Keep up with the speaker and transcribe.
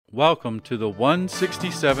Welcome to the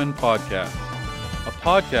 167 Podcast, a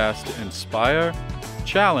podcast to inspire,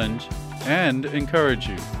 challenge, and encourage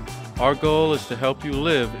you. Our goal is to help you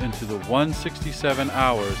live into the 167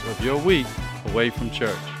 hours of your week away from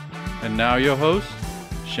church. And now your host,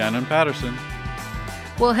 Shannon Patterson.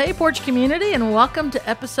 Well, hey, Porch community, and welcome to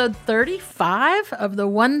episode 35 of the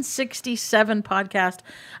 167 podcast.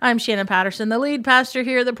 I'm Shannon Patterson, the lead pastor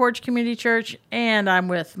here at the Porch Community Church, and I'm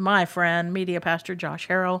with my friend, media pastor Josh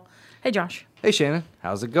Harrell. Hey, Josh. Hey, Shannon.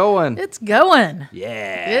 How's it going? It's going.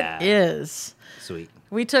 Yeah. It is. Sweet.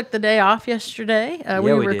 We took the day off yesterday.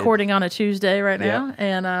 We were we did. recording on a Tuesday right now,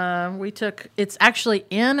 and it's actually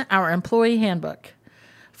in our employee handbook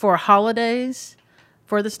for holidays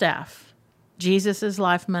for the staff. Jesus is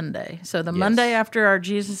Life Monday. So the Monday after our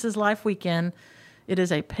Jesus is Life weekend, it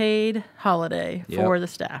is a paid holiday for the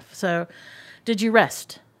staff. So did you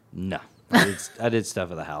rest? No. I did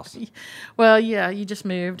stuff at the house. Well, yeah, you just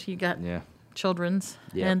moved. You got children's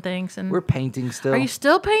Yeah. and things. And We're painting still. are you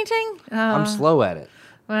still painting? I'm slow at it.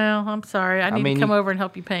 Well, I'm sorry. I need to come over and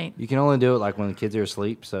help you paint. You can only do it like when the kids are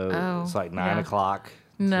asleep. So it's like 9 o'clock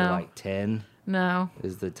to like 10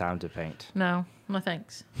 is the time to paint. No,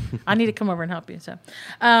 thanks. I need to come over and help you. So,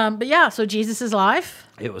 so Jesus is Life.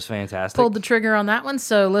 It was fantastic. Pulled the trigger on that one.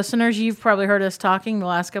 So, listeners, you've probably heard us talking the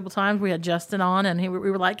last couple times. We had Justin on, and we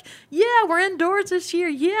were like, "Yeah, we're indoors this year.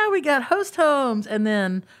 Yeah, we got host homes." And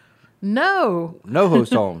then, no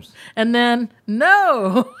host homes. And then,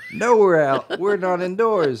 no, we're out. We're not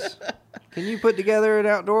indoors. Can you put together an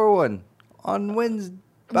outdoor one on Wednesday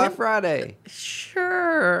by Friday?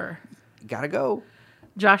 Sure. Gotta go.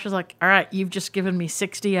 Josh was like, "All right, you've just given me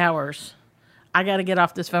 60 hours. I got to get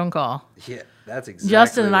off this phone call." Yeah, that's exactly.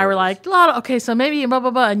 Justin and I were like, "Okay, so maybe blah,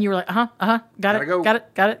 blah, blah." And you were like, got Gotta it, go. got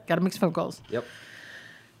it. Got to make some phone calls. Yep.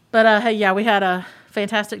 But, hey, we had a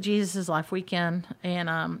fantastic Jesus is Life weekend.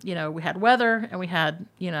 And, we had weather and we had,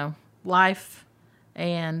 life.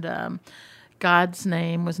 And God's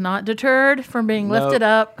name was not deterred from being lifted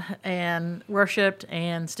up and worshiped.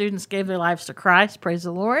 And students gave their lives to Christ. Praise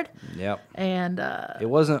the Lord. Yep. And it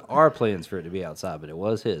wasn't our plans for it to be outside, but it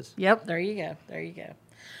was his. Yep, there you go.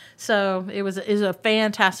 So it was a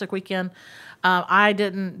fantastic weekend. I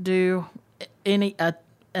didn't do any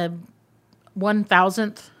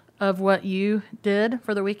 1,000th of what you did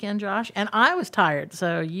for the weekend, Josh, and I was tired,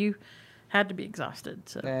 so you had to be exhausted.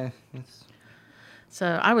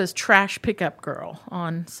 So I was trash pickup girl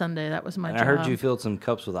on Sunday. That was my job. I heard you filled some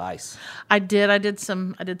cups with ice. I did. I did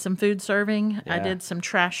some food serving. Yeah. I did some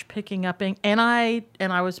trash picking upping, and I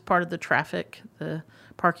was part of the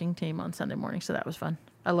parking team on Sunday morning. So that was fun.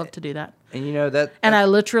 I love to do that. And that. And I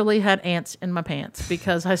literally had ants in my pants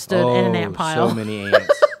because I stood in an ant pile. So many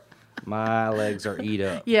ants. My legs are eat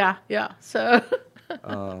up. Yeah. So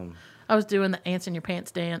I was doing the ants in your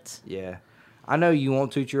pants dance. Yeah. I know you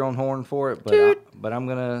won't toot your own horn for it, but I'm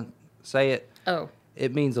going to say it. Oh.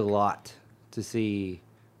 It means a lot to see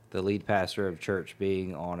the lead pastor of church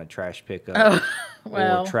being on a trash pickup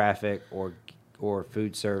or traffic or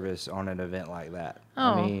food service on an event like that.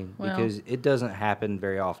 Because it doesn't happen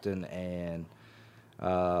very often, and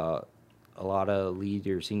a lot of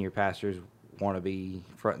senior pastors want to be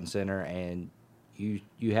front and center, and you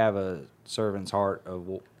have a servant's heart of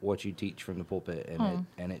what you teach from the pulpit,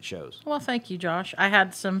 and it shows. Well, thank you, Josh. I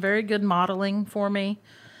had some very good modeling for me,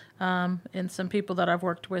 and some people that I've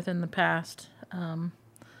worked with in the past.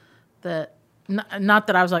 That not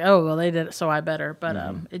that I was like, oh well, they did it, so I better.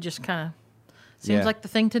 But it just kind of seems like the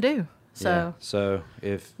thing to do. So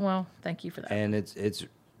thank you for that. And it's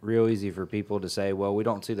real easy for people to say, well, we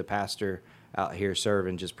don't see the pastor out here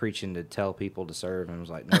serving, just preaching to tell people to serve. And I was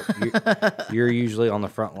like, no, you're usually on the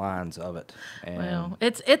front lines of it. And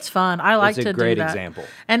it's fun. I like to do that. It's a great example.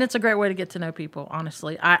 And it's a great way to get to know people,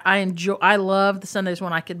 honestly. I love the Sundays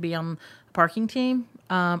when I could be on the parking team.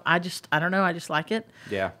 I don't know, I just like it.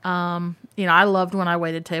 Yeah. I loved when I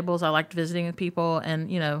waited tables. I liked visiting with people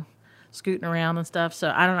and, scooting around and stuff.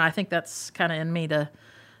 So I don't know, I think that's kind of in me to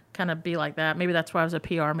kind of be like that. Maybe that's why I was a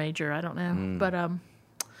PR major. I don't know.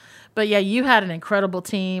 But yeah, you had an incredible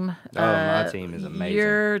team. My team is amazing.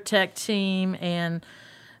 Your tech team and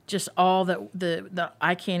just all the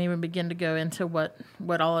I can't even begin to go into what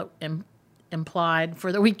all it implied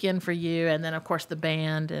for the weekend for you, and then of course the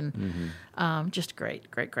band and just great.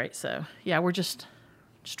 So yeah, we're just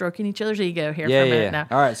stroking each other's ego here for a minute now.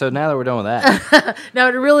 All right, so now that we're done with that, no,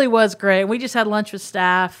 it really was great. We just had lunch with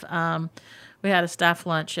staff. We had a staff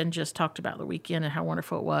lunch and just talked about the weekend and how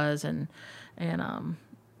wonderful it was, and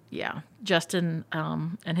Justin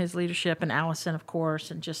and his leadership, and Allison, of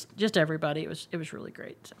course, and just everybody. It was really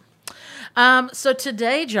great. So. So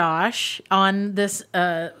today, Josh, on this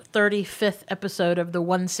 35th episode of the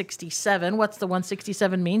 167, what's the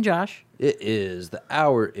 167 mean, Josh? It is the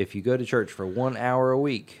hour. If you go to church for 1 hour a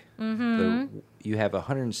week, you have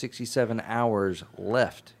 167 hours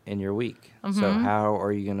left in your week. So how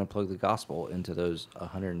are you going to plug the gospel into those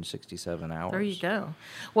 167 hours? There you go.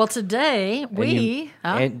 Well, today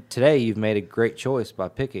and today you've made a great choice by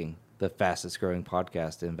picking the fastest growing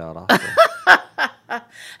podcast in Valdosta.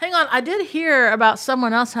 Hang on, I did hear about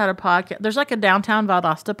someone else had a podcast. There's like a Downtown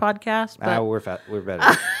Valdosta podcast. But We're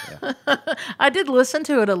better. Yeah. I did listen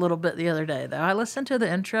to it a little bit the other day, though. I listened to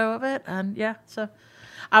the intro of it, and so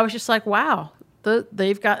I was just like, wow,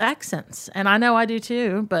 they've got accents. And I know I do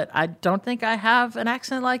too, but I don't think I have an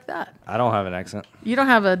accent like that. I don't have an accent. You don't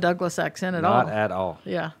have a Douglas accent at all? Not at all.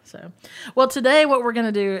 Yeah. So, well, today what we're going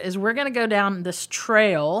to do is we're going to go down this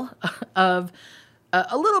trail of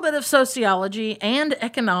a little bit of sociology and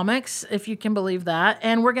economics, if you can believe that.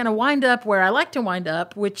 And we're going to wind up where I like to wind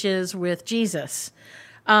up, which is with Jesus.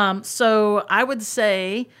 So I would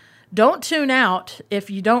say don't tune out if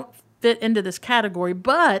you don't fit into this category.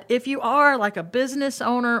 But if you are like a business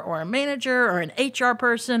owner or a manager or an HR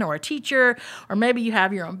person or a teacher, or maybe you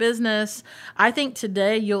have your own business, I think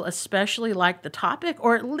today you'll especially like the topic,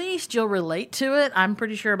 or at least you'll relate to it. I'm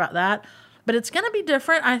pretty sure about that. But it's going to be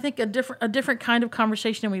different. I think a different kind of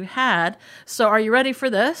conversation than we've had. So are you ready for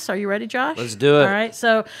this? Are you ready, Josh? Let's do it. All right.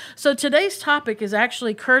 So today's topic is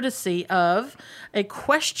actually courtesy of a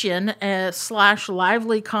question /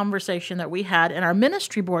 lively conversation that we had in our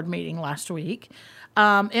ministry board meeting last week. In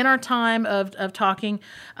our time of talking,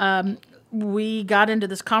 we got into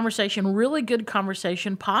this conversation, really good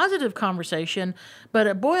conversation, positive conversation, but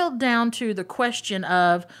it boiled down to the question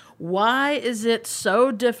of why is it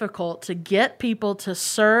so difficult to get people to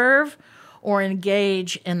serve or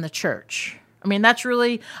engage in the church? I mean, that's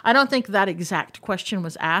really, I don't think that exact question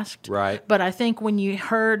was asked. Right. But I think when you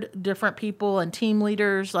heard different people and team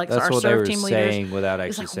leaders, like that's our what serve they were team saying leaders, without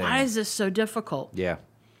it's actually like, saying why it. is this so difficult? Yeah.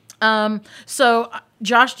 So,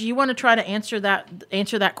 Josh, do you want to try to answer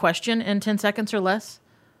that question in 10 seconds or less?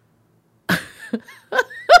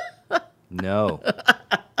 No.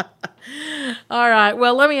 All right.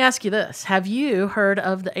 Well, let me ask you this. Have you heard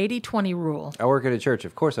of the 80-20 rule? I work at a church.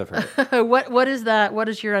 Of course I've heard it. What is that? What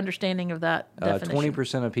is your understanding of that definition?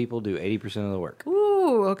 20% of people do 80% of the work.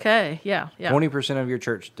 Ooh, okay. Yeah. 20% of your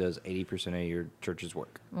church does 80% of your church's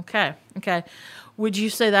work. Okay. Would you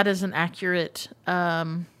say that is an accurate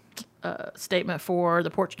statement for the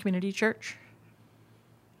Porch Community Church?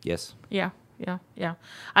 Yes. Yeah.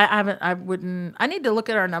 I need to look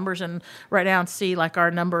at our numbers and write down, see like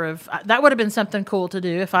our number of, that would have been something cool to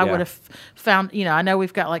do if I would have found, I know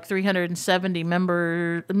we've got like 370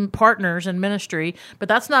 partners in ministry, but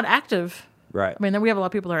that's not active. Right. I mean, then we have a lot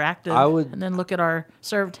of people that are active. And then look at our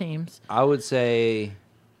serve teams. I would say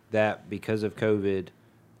that because of COVID,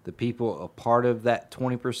 the people a part of that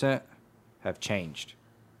 20% have changed.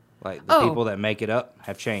 Like the people that make it up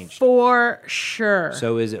have changed. For sure.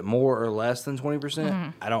 So is it more or less than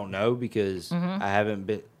 20%? I don't know because I haven't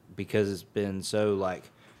been, because it's been so like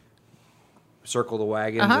circle the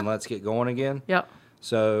wagons and let's get going again. Yep.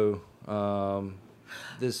 So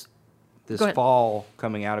this fall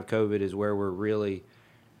coming out of COVID is where we're really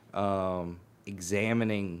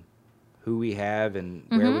examining who we have and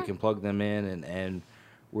where we can plug them in, and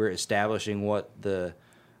we're establishing what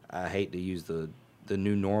I hate to use the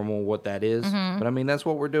new normal, what that is, but I mean that's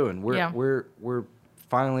what we're doing. We're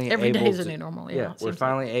finally every day is a new normal. Yeah, we're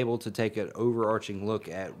finally able to take an overarching look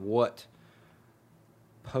at what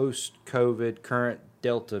post-COVID current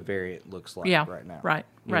Delta variant looks like right now. Right.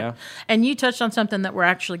 You know? And you touched on something that we're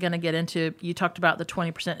actually going to get into. You talked about the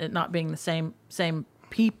 20% it not being the same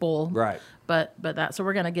people, right? But that, so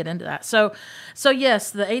we're going to get into that. So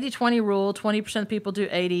yes, the 80-20 rule. 20% of people do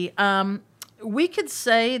 80. We could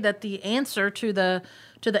say that the answer to the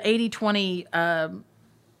 80-20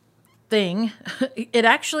 thing, it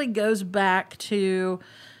actually goes back to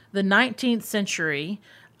the 19th century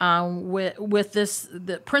with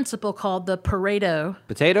the principle called the Pareto.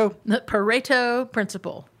 The Pareto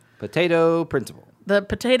principle. Potato principle. The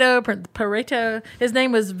Pareto. His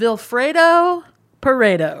name was Vilfredo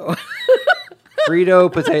Pareto.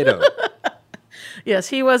 Frito potato. Yes,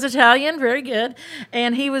 he was Italian, very good.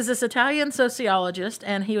 And he was this Italian sociologist,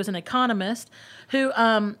 and he was an economist who,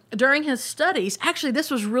 during his studies, actually,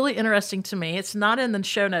 this was really interesting to me. It's not in the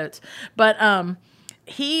show notes, but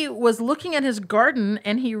he was looking at his garden,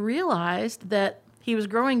 and he realized that he was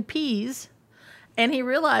growing peas, and he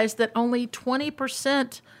realized that only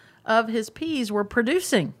 20% of his peas were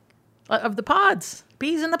producing. of the pods.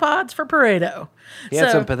 Peas in the pods for Pareto. He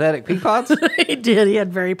had some pathetic pea pods? He did. He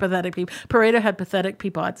had very pathetic pea. Pareto had pathetic pea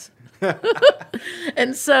pods.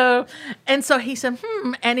 and so he said,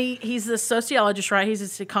 and he's the sociologist, right? He's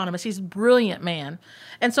this economist. He's a brilliant man.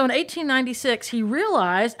 And so in 1896, he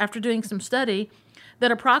realized, after doing some study,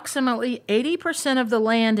 that approximately 80% of the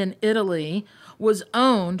land in Italy was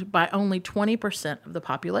owned by only 20% of the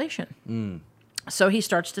population. So he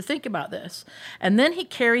starts to think about this. And then he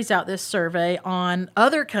carries out this survey on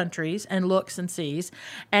other countries and looks and sees.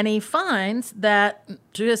 And he finds that,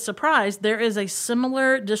 to his surprise, there is a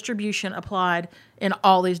similar distribution applied in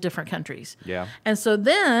all these different countries. Yeah. And so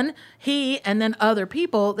then he and then other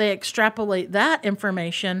people, they extrapolate that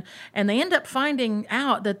information, and they end up finding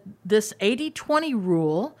out that this 80-20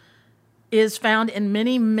 rule is found in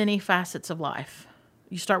many, many facets of life.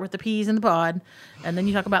 You start with the peas in the pod, and then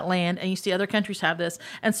you talk about land, and you see other countries have this.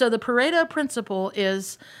 And so the Pareto principle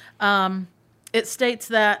is, it states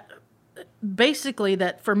that basically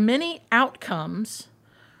that for many outcomes,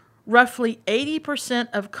 roughly 80%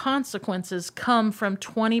 of consequences come from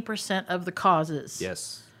 20% of the causes.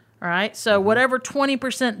 Yes. All right? So whatever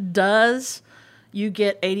 20% does, you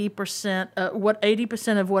get 80%,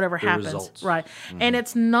 80% of whatever happens. Results. Right. And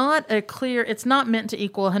it's not it's not meant to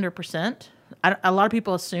equal 100%. A lot of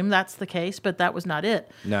people assume that's the case, but that was not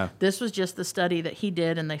it. No. This was just the study that he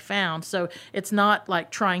did and they found. So it's not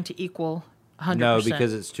like trying to equal 100%. No,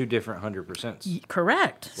 because it's two different 100%. Like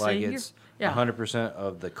so it's 100%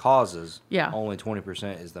 of the causes. Yeah. Only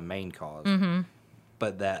 20% is the main cause.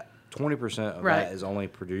 But that 20% of Right. that is only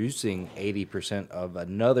producing 80% of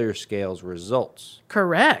another scale's results.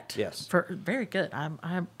 Correct. Yes. Very good.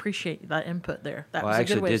 I appreciate that input there. That Well, was I a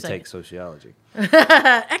good actually way did of saying take sociology.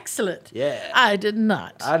 Excellent. Yeah. I did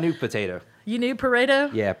not. I knew potato. You knew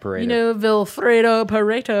Pareto? Yeah, Pareto. You know Vilfredo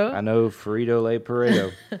Pareto? I know Frito Lay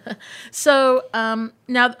Pareto. So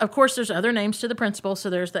now, of course, there's other names to the principle. So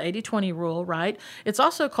there's the 80-20 rule, right? It's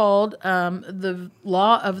also called the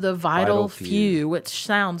law of the vital few, which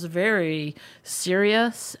sounds very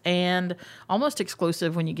serious and almost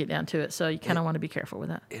exclusive when you get down to it. So you kind of want to be careful with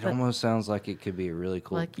that. It almost sounds like it could be a really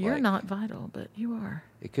cool... Like, you're not vital, but you are.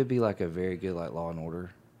 It could be like a very good like Law and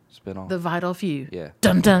Order spinoff. The vital few. Yeah.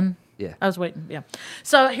 Dun dun. Yeah. I was waiting. Yeah.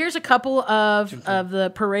 So here's a couple of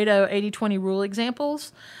the Pareto 80-20 rule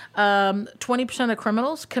examples. 20% of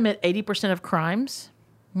criminals commit 80% of crimes.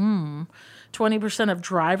 20% of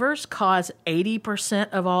drivers cause 80%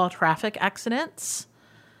 of all traffic accidents.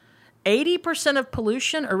 80% of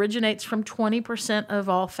pollution originates from 20% of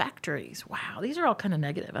all factories. Wow, these are all kind of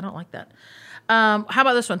negative. I don't like that. How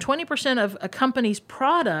about this one? 20% of a company's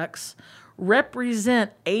products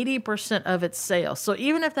represent 80% of its sales. So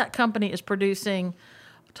even if that company is producing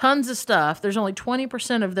tons of stuff, there's only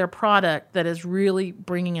 20% of their product that is really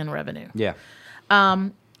bringing in revenue. Yeah.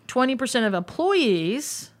 20% of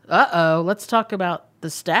employees, let's talk about the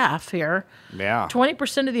staff here. Yeah.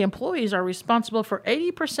 20% of the employees are responsible for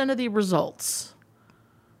 80% of the results.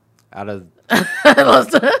 Out of...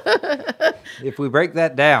 If we break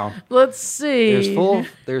that down... Let's see.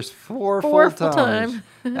 There's four full-time.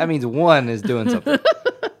 That means one is doing something.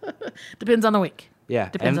 Depends on the week. Yeah.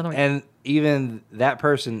 Depends on the week. And even that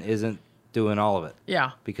person isn't doing all of it.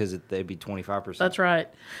 Yeah. Because they'd be 25%. That's right.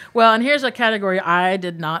 Well, and here's a category I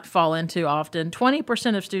did not fall into often.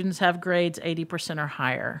 20% of students have grades 80% or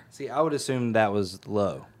higher. See, I would assume that was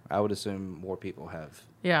low. I would assume more people have.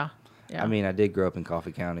 Yeah. I mean, I did grow up in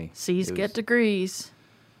Coffee County. C's get degrees.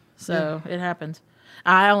 So it happens.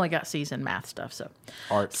 I only got C's in math stuff. So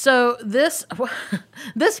Art. So this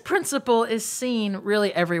principle is seen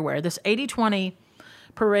really everywhere. This 80-20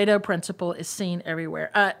 Pareto principle is seen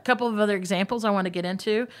everywhere. A couple of other examples I want to get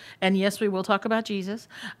into. And yes, we will talk about Jesus.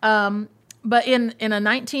 But in a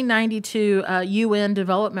 1992 UN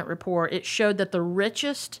development report, it showed that the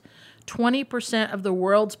richest 20% of the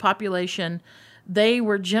world's population, they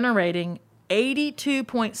were generating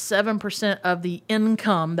 82.7% of the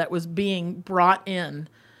income that was being brought in.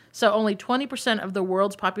 So only 20% of the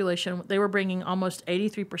world's population, they were bringing almost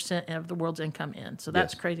 83% of the world's income in. So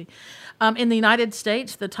that's crazy. In the United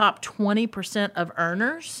States, the top 20% of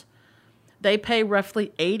earners, they pay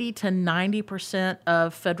roughly 80 to 90%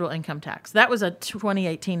 of federal income tax. That was a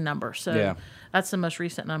 2018 number. So that's the most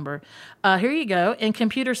recent number. Here you go. In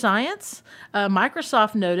computer science,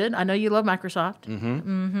 Microsoft noted, I know you love Microsoft.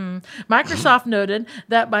 Microsoft noted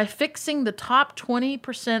that by fixing the top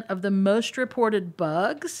 20% of the most reported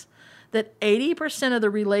bugs, that 80% of the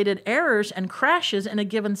related errors and crashes in a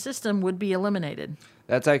given system would be eliminated.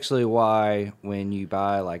 That's actually why when you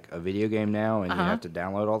buy like a video game now and you have to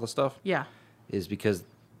download all the stuff, Yeah. is because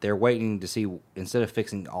they're waiting to see, instead of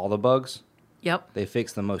fixing all the bugs, Yep. they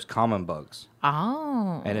fix the most common bugs.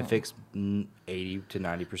 Oh. And it fixed 80 to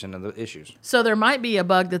 90% of the issues. So there might be a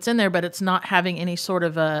bug that's in there, but it's not having any sort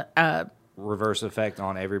of a reverse effect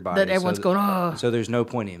on everybody. That everyone's going, oh. So there's no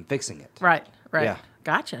point in fixing it. Right. Yeah.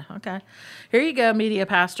 Gotcha. Okay. Here you go, Media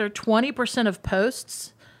Pastor. 20% of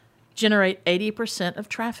posts generate 80% of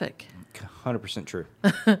traffic. 100% true.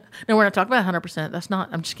 No, we're not talking about 100%. That's not.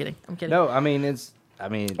 I'm just kidding. I'm kidding. No,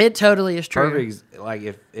 it totally is true. Perfect. Like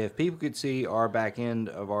if people could see our back end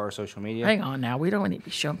of our social media. Hang on now. We don't need to be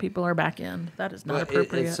showing people our back end. That is not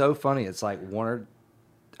appropriate. It's so funny. It's like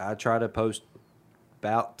I try to post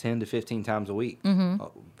about 10 to 15 times a week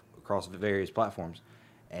across various platforms.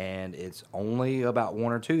 And it's only about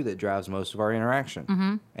 1 or 2 that drives most of our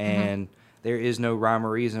interaction. And there is no rhyme or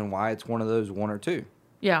reason why it's one of those 1 or 2.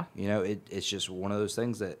 Yeah. You know, it's just one of those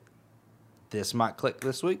things that this might click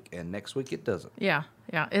this week and next week it doesn't. Yeah.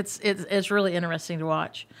 It's really interesting to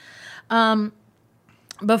watch.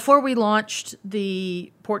 Before we launched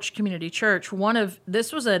the Porch Community Church,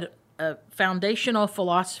 this was a foundational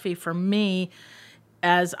philosophy for me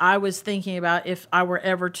as I was thinking about if I were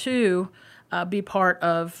ever to be part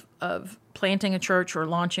of planting a church or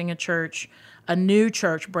launching a church, a new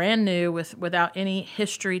church, brand new, without any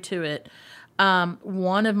history to it.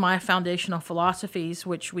 One of my foundational philosophies,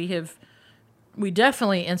 which we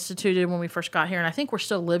definitely instituted when we first got here, and I think we're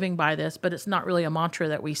still living by this, but it's not really a mantra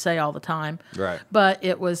that we say all the time. Right. But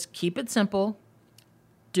it was keep it simple,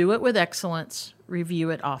 do it with excellence, review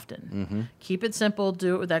it often. Keep it simple,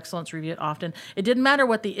 do it with excellence, review it often. It didn't matter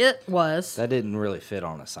what the it was. That didn't really fit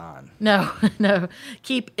on a sign. No.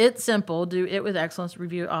 Keep it simple, do it with excellence,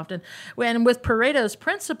 review it often. And with Pareto's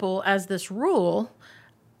principle as this rule,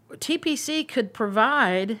 TPC could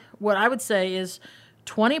provide what I would say is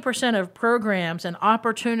 20% of programs and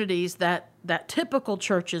opportunities that typical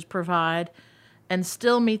churches provide and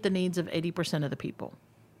still meet the needs of 80% of the people.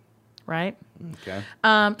 Right? Okay.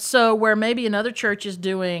 So where maybe another church is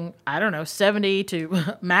doing, 70 to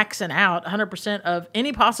maxing out 100% of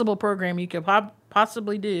any possible program you could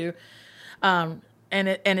possibly do, and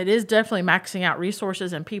it is definitely maxing out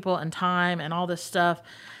resources and people and time and all this stuff,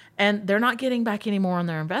 and they're not getting back any more on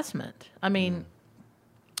their investment. I mean,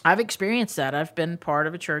 I've experienced that. I've been part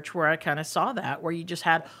of a church where I kind of saw that, where you just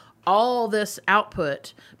had all this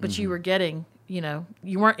output, but you were getting, you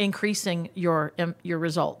weren't increasing your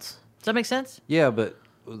results. Does that make sense? Yeah, but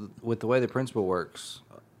with the way the principle works,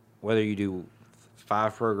 whether you do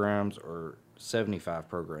 5 programs or 75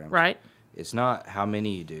 programs, right? It's not how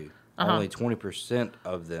many you do. Only 20%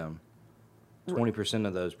 of them, 20%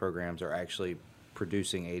 of those programs are actually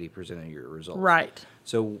producing 80% of your results. Right.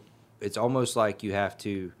 So it's almost like you have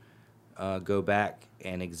to go back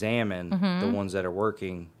and examine the ones that are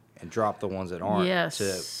working and drop the ones that aren't to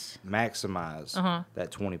maximize that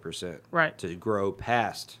 20%. Right. To grow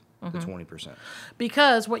past the 20%.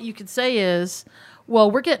 Because what you could say is,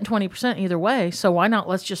 well, we're getting 20% either way, so why not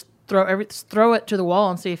let's just throw it to the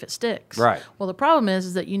wall and see if it sticks. Right. Well, the problem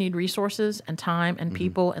is that you need resources and time and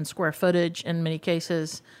people and square footage in many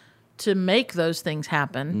cases to make those things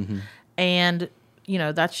happen. And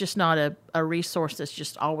that's just not a resource that's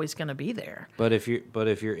just always going to be there. But if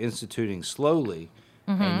you're instituting slowly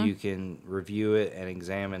and you can review it and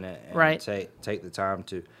examine it and take the time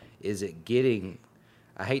to, is it getting,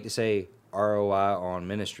 I hate to say ROI on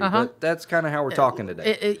ministry, but that's kind of how we're talking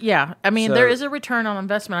today. Yeah. I mean, there is a return on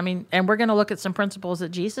investment. I mean, and we're going to look at some principles that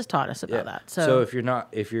Jesus taught us about that. So if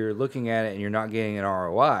you're looking at it and you're not getting an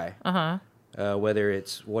ROI, whether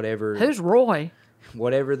it's whatever. Who's Roy?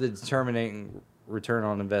 Whatever the determining return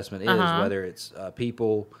on investment is, whether it's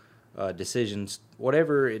people, decisions,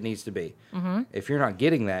 whatever it needs to be. If you're not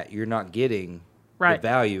getting that, you're not getting the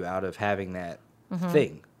value out of having that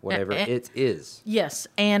thing, whatever it is. Yes,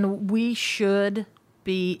 and we should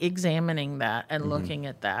be examining that and looking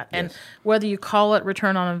at that. And whether you call it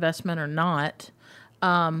return on investment or not,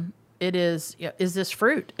 it is this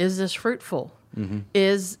fruit? Is this fruitful?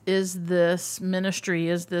 Is this ministry,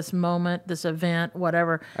 is this moment, this event,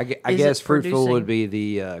 whatever? I guess fruitful would be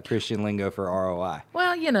the Christian lingo for ROI.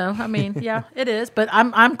 Well, I mean, yeah, it is. But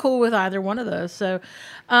I'm cool with either one of those. So,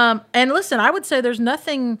 and listen, I would say there's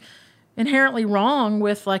nothing inherently wrong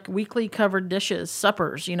with like weekly covered dishes,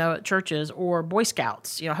 suppers, at churches, or Boy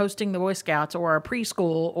Scouts, hosting the Boy Scouts, or a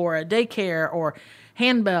preschool, or a daycare, or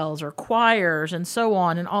handbells, or choirs, and so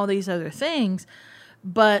on, and all these other things.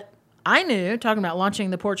 But I knew, talking about launching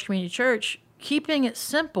the Porch Community Church, keeping it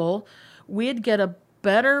simple, we'd get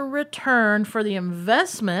better return for the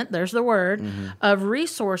investment, there's the word, of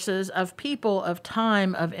resources, of people, of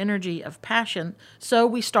time, of energy, of passion. So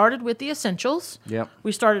we started with the essentials. Yep.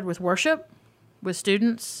 We started with worship, with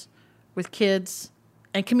students, with kids,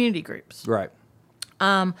 and community groups. Right.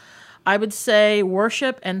 I would say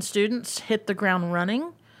worship and students hit the ground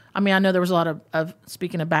running. I mean, I know there was a lot of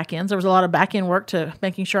speaking of back ends, there was a lot of back end work to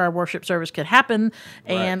making sure our worship service could happen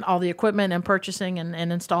and all the equipment and purchasing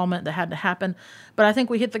and installment that had to happen. But I think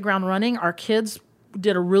we hit the ground running. Our kids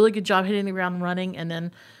did a really good job hitting the ground running. And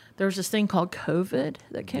then there was this thing called COVID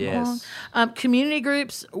that came along. Community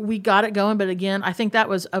groups, we got it going. But again, I think that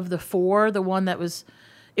was of the four, the one that was...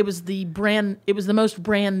 It was the most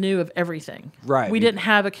brand new of everything. Right. We didn't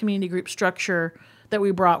have a community group structure that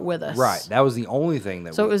we brought with us. Right. That was the only thing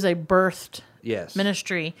that. So it was a birthed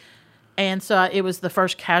ministry, and so it was the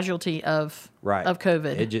first casualty of COVID.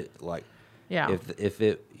 It just if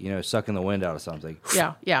it sucking the wind out of something.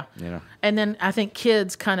 Yeah. And then I think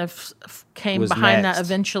kids kind of came behind that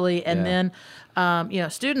eventually, and then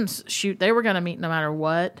students they were going to meet no matter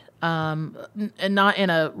what. And not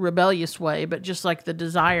in a rebellious way, but just like the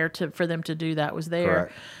desire for them to do that was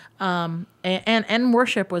there. And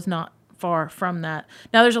worship was not far from that.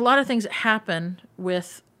 Now, there's a lot of things that happen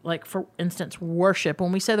with, like, for instance, worship.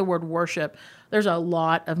 When we say the word worship, there's a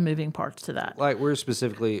lot of moving parts to that. Like, we're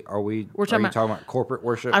specifically, are you talking about corporate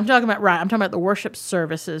worship? I'm talking about the worship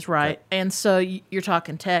services, right? Okay. And so you're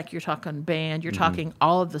talking tech, you're talking band, you're talking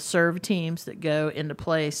all of the serve teams that go into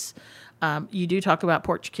place. You do talk about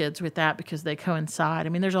Porch Kids with that because they coincide. I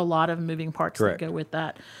mean, there's a lot of moving parts that go with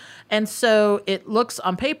that. And so it looks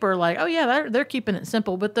on paper like, oh, yeah, they're keeping it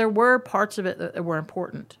simple. But there were parts of it that were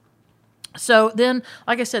important. So then,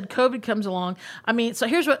 like I said, COVID comes along. I mean, so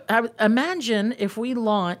here's what I would imagine if we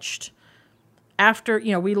launched after,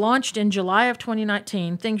 we launched in July of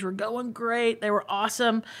 2019. Things were going great. They were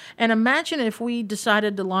awesome. And imagine if we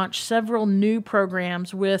decided to launch several new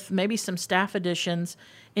programs with maybe some staff additions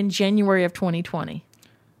in January of 2020.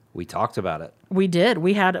 We talked about it. We did.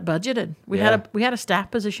 We had it budgeted. We had a staff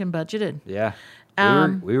position budgeted. Yeah.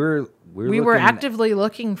 We were actively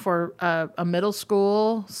looking for a middle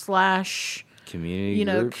school / community /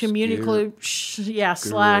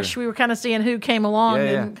 we were kind of seeing who came along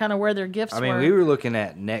and kind of where their gifts were. I mean, we were looking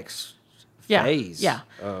at next phase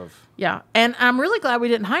of... Yeah, and I'm really glad we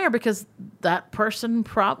didn't hire because that person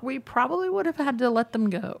we probably would have had to let them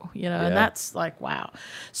go, and that's like, wow.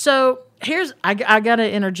 So I got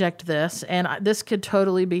to interject this, and this could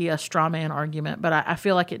totally be a straw man argument, but I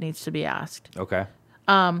feel like it needs to be asked. Okay.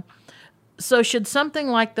 So should something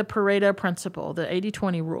like the Pareto principle, the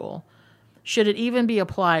 80-20 rule, should it even be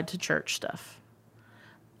applied to church stuff?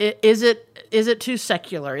 Is it too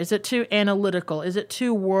secular? Is it too analytical? Is it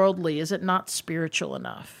too worldly? Is it not spiritual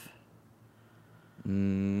enough?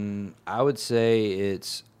 I would say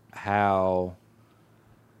it's how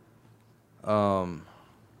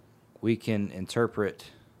we can interpret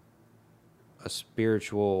a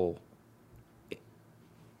spiritual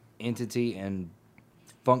entity and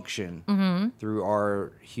function through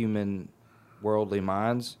our human worldly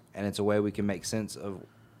minds, and it's a way we can make sense of,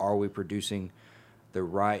 are we producing the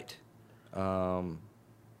right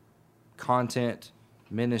content,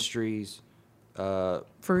 ministries,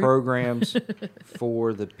 programs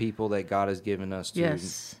for the people that God has given us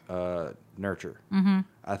to nurture.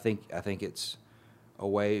 I think it's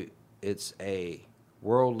a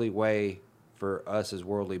worldly way for us as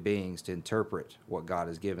worldly beings to interpret what God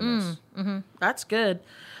has given us. That's good.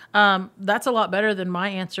 That's a lot better than my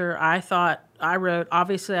answer. I wrote,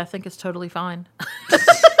 obviously, I think it's totally fine.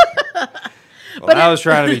 But I was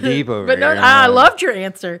trying to be deep over here. But I loved your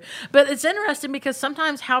answer. But it's interesting because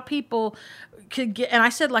sometimes how people could get, and I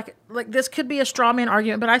said like this could be a straw man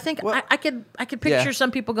argument, but I think I could picture some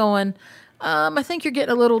people going, I think you're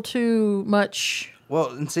getting a little too much.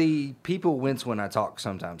 Well, and see, people wince when I talk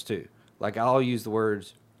sometimes too. Like, I'll use the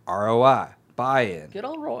words ROI, buy-in. Good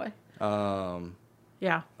old Roy. Sell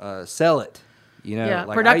it.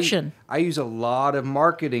 Like production. I use a lot of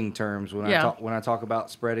marketing terms when I talk about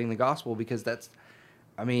spreading the gospel, because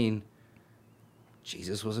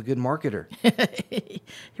Jesus was a good marketer. He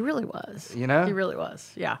really was. He really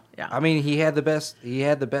was. Yeah. I mean, he had the best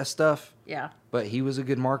stuff. Yeah. But he was a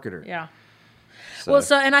good marketer. Yeah. So,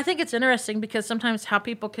 and I think it's interesting because sometimes how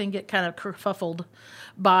people can get kind of kerfuffled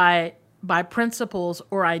by principles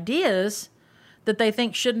or ideas that they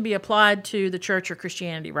think shouldn't be applied to the church or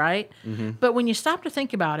Christianity, right? But when you stop to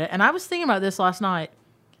think about it, and I was thinking about this last night,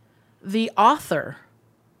 the author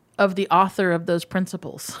of those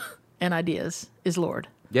principles and ideas is Lord.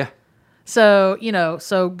 Yeah. So,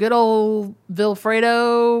 so good old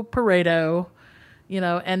Vilfredo Pareto,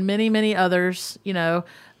 and many, many others,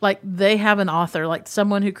 like they have an author, like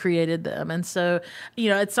someone who created them. And so,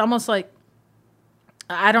 it's almost like,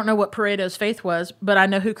 I don't know what Pareto's faith was, but I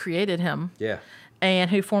know who created him. Yeah.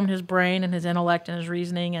 And who formed his brain and his intellect and his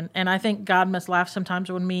reasoning. And I think God must laugh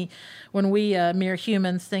sometimes when we mere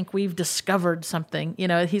humans think we've discovered something.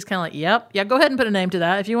 He's kind of like, yeah, go ahead and put a name to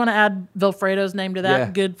that. If you want to add Vilfredo's name to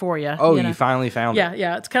that, good for you. Oh, you finally found it.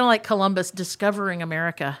 Yeah. It's kind of like Columbus discovering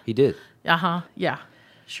America. He did. Uh-huh. Yeah.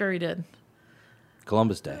 Sure he did.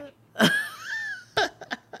 Columbus Day.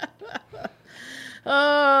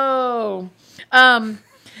 Oh.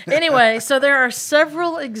 Anyway, so there are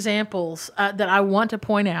several examples that I want to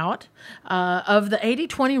point out of the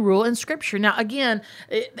 80-20 rule in Scripture. Now, again,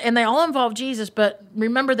 and they all involve Jesus, but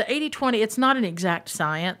remember the 80-20, it's not an exact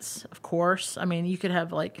science, of course. I mean, you could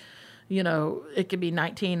have it could be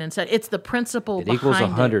 19 and it's the principle behind it. It equals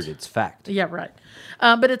 100, it's fact. Yeah, right.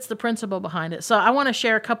 But it's the principle behind it. So I want to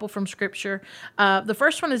share a couple from Scripture. The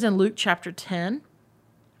first one is in Luke chapter 10.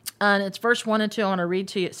 And it's verse 1 and 2. I want to read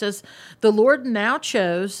to you. It says, "The Lord now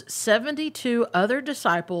chose 72 other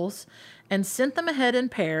disciples and sent them ahead in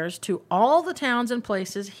pairs to all the towns and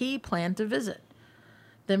places he planned to visit."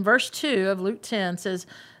 Then verse 2 of Luke 10 says,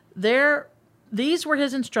 "These were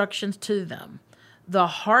his instructions to them. The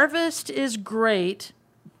harvest is great,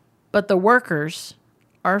 but the workers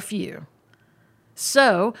are few.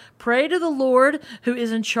 So pray to the Lord who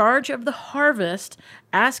is in charge of the harvest.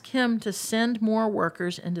 Ask him to send more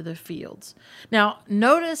workers into the fields." Now,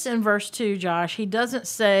 notice in verse 2, Josh, he doesn't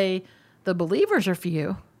say the believers are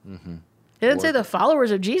few. Mm-hmm. He didn't say the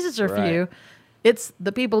followers of Jesus are few. It's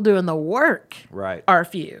the people doing the work are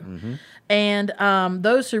few. Mm-hmm. And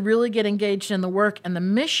those who really get engaged in the work and the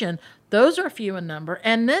mission, those are few in number.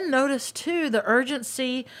 And then notice, too, the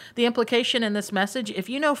urgency, the implication in this message. If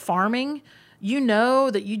you know farming, you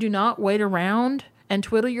know that you do not wait around and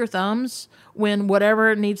twiddle your thumbs when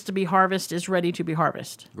whatever needs to be harvested is ready to be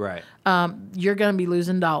harvested. Right. You're going to be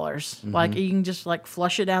losing dollars. Mm-hmm. Like you can just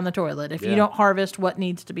flush it down the toilet if you don't harvest what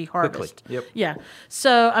needs to be harvested. Quickly. Yep. Yeah.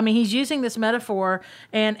 So, I mean, he's using this metaphor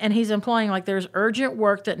and he's implying there's urgent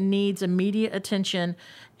work that needs immediate attention.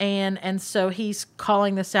 And so he's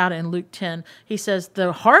calling this out in Luke 10. He says,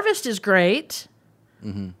 the harvest is great,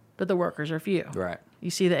 but the workers are few. Right. You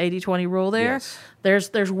see the 80-20 rule there? Yes.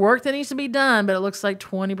 There's work that needs to be done, but it looks like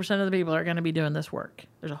 20% of the people are going to be doing this work.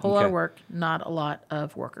 There's a whole lot of work, not a lot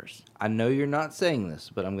of workers. I know you're not saying this,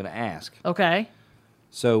 but I'm going to ask. Okay.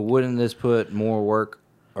 So wouldn't this put more work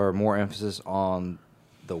or more emphasis on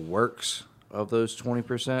the works of those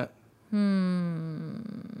 20%?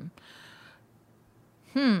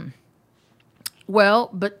 Well,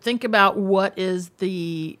 but think about what is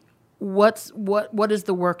the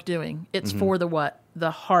work doing? It's for the what?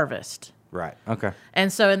 The harvest. Right. Okay.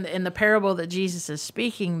 And so in the parable that Jesus is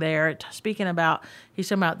speaking there, he's talking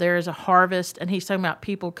about there is a harvest, and he's talking about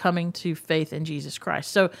people coming to faith in Jesus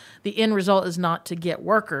Christ. So the end result is not to get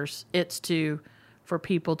workers, it's for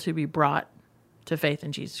people to be brought to faith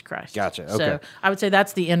in Jesus Christ. Gotcha. Okay. So I would say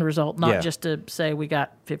that's the end result, not just to say we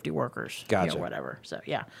got 50 workers. Gotcha. Whatever. So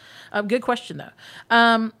yeah. Good question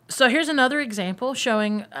though. So here's another example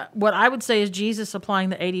showing what I would say is Jesus applying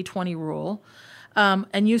the 80-20 rule.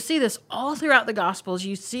 And you see this all throughout the Gospels.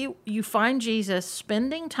 You find Jesus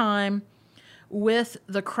spending time with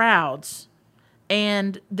the crowds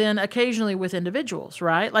and then occasionally with individuals,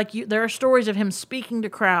 right? There are stories of him speaking to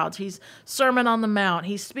crowds. He's Sermon on the Mount.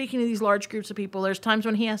 He's speaking to these large groups of people. There's times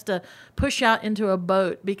when he has to push out into a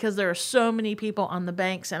boat because there are so many people on the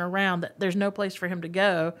banks and around that there's no place for him to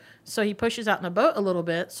go. So he pushes out in a boat a little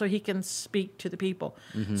bit so he can speak to the people.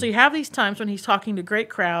 Mm-hmm. So you have these times when he's talking to great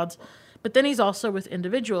crowds, but then he's also with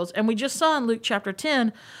individuals. And we just saw in Luke chapter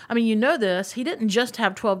 10, I mean, you know this, he didn't just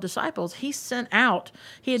have 12 disciples. He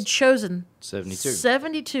had chosen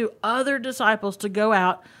 72 other disciples to go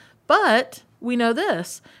out. But we know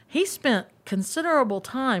this, he spent considerable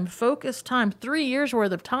time, focused time, 3 years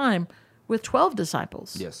worth of time with 12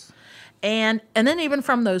 disciples. Yes. And then even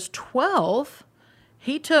from those 12,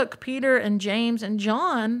 he took Peter and James and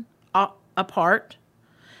John apart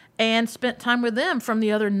and spent time with them from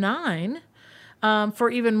the other 9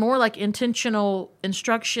 for even more intentional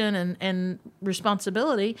instruction and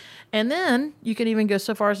responsibility. And then you can even go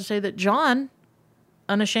so far as to say that John,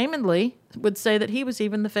 unashamedly, would say that he was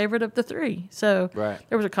even the favorite of the 3. So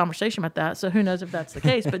there was a conversation about that. So who knows if that's the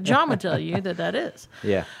case. But John would tell you that is.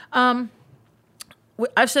 Yeah.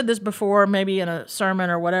 I've said this before, maybe in a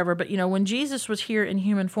sermon or whatever, but when Jesus was here in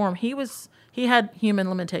human form, he had human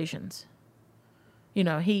limitations.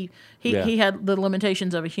 He had the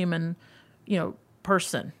limitations of a human,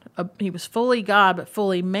 person. He was fully God, but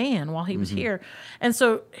fully man while he was here. And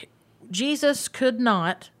so Jesus could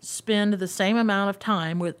not spend the same amount of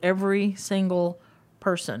time with every single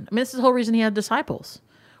person. I mean, this is the whole reason he had disciples.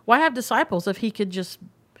 Why have disciples if he could just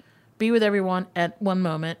be with everyone at one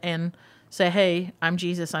moment and say, hey, I'm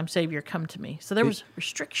Jesus, I'm Savior, come to me. So there was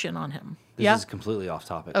restriction on him. This is completely off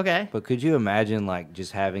topic. Okay. But could you imagine like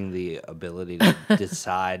just having the ability to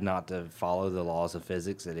decide not to follow the laws of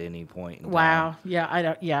physics at any point in time? Wow. Yeah, I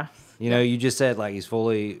don't, yeah. You know, you just said like he's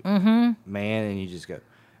fully man and you just go,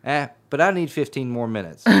 but I need 15 more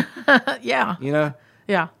minutes. Yeah. You know?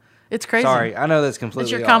 Yeah. It's crazy. Sorry, I know that's completely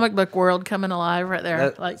It's your off. comic book world coming alive right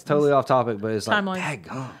there. It's totally off topic, but it's like, timeline.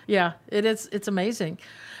 daggone. Yeah, it is. It's amazing.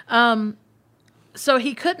 So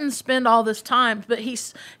he couldn't spend all this time, but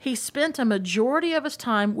he spent a majority of his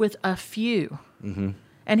time with a few.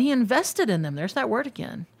 And he invested in them. There's that word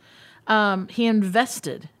again. He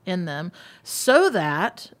invested in them so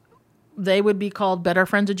that they would be called better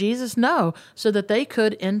friends of Jesus? No, so that they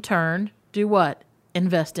could in turn do what?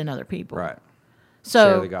 Invest in other people. Right.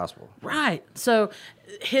 So, share the gospel. Right. So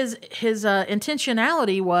his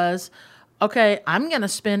intentionality was, okay, I'm going to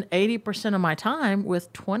spend 80% of my time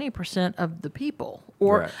with 20% of the people.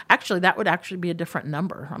 Or actually, that would actually be a different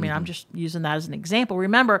number. I mean, I'm just using that as an example.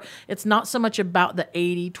 Remember, it's not so much about the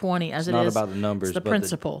 80-20 as it is. Not about the numbers, it's the but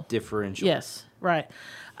principle. The differential. Yes, right.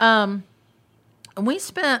 And we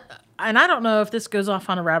spent, and I don't know if this goes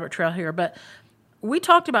off on a rabbit trail here, but we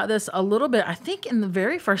talked about this a little bit, I think, in the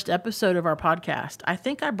very first episode of our podcast. I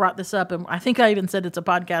think I brought this up, and I think I even said it's a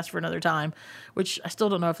podcast for another time, which I still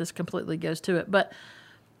don't know if this completely goes to it. But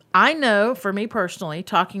I know, for me personally,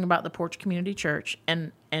 talking about the Porch Community Church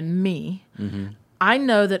and me, I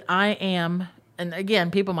know that I am, and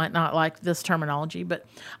again, people might not like this terminology, but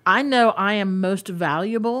I know I am most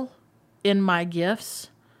valuable in my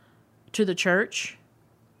gifts to the church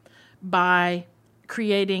by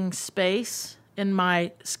creating space in my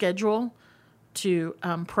schedule to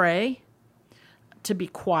pray, to be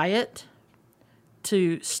quiet,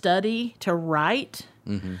 to study, to write,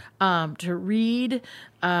 to read,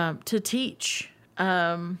 to teach,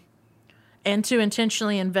 and to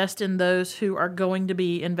intentionally invest in those who are going to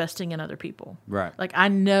be investing in other people. Right. Like I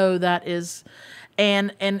know that is,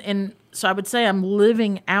 and so I would say I'm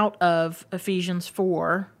living out of Ephesians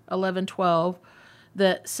 4:11-12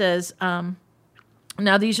 that says,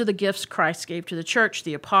 now these are the gifts Christ gave to the church,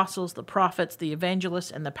 the apostles, the prophets, the evangelists,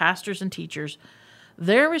 and the pastors and teachers.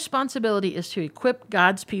 Their responsibility is to equip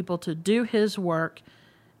God's people to do his work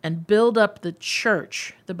and build up the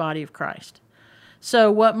church, the body of Christ. So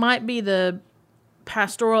what might be the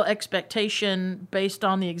pastoral expectation based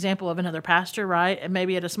on the example of another pastor, right? And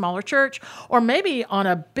maybe at a smaller church, or maybe on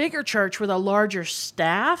a bigger church with a larger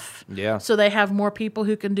staff. Yeah. So they have more people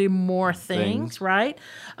who can do more things. Right?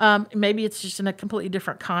 Maybe it's just in a completely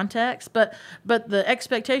different context. But the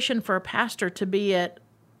expectation for a pastor to be at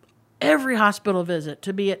every hospital visit,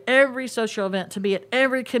 to be at every social event, to be at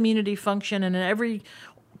every community function and in every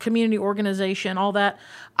community organization, all that,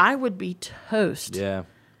 I would be toast. Yeah.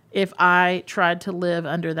 If I tried to live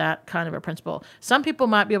under that kind of a principle. Some people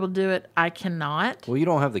might be able to do it. I cannot. Well, you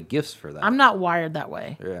don't have the gifts for that. I'm not wired that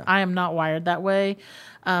way. Yeah. I am not wired that way.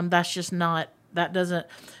 That's just not, that doesn't.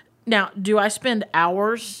 Now, do I spend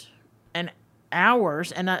hours and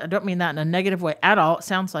hours, and I don't mean that in a negative way at all. It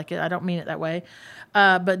sounds like it. I don't mean it that way.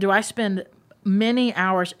 But do I spend many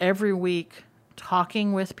hours every week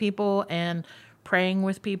talking with people and praying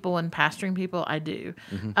with people and pastoring people? I do.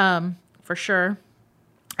 For sure.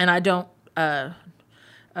 And I don't, like,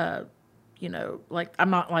 I'm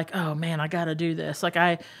not like, oh man, I got to do this. Like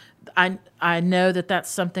I know that that's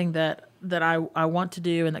something that I want to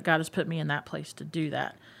do and that God has put me in that place to do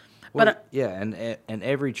that. Well, But and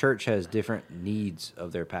every church has different needs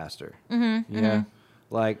of their pastor. You know,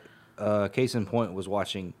 like case in point was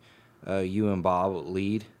watching you and Bob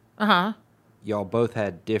lead. Y'all both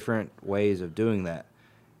had different ways of doing that,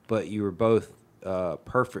 but you were both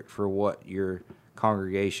perfect for what your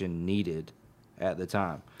congregation needed at the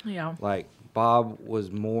time. Yeah. Like Bob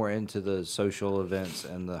was more into the social events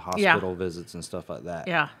and the hospital visits and stuff like that.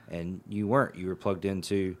 Yeah. And you weren't. You were plugged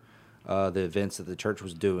into the events that the church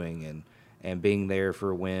was doing and being there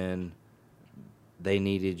for when they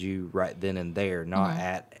needed you right then and there,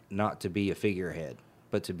 not to be a figurehead,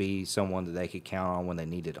 but to be someone that they could count on when they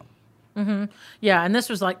needed them. Yeah, and this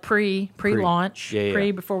was like pre-launch,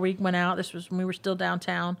 Yeah. before we went out. This was when we were still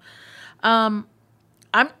downtown.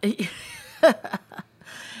 I don't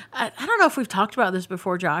know if we've talked about this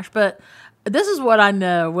before, Josh, but this is what I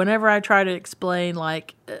know. Whenever I try to explain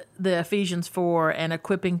like the Ephesians 4 and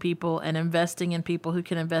equipping people and investing in people who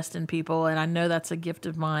can invest in people, and I know that's a gift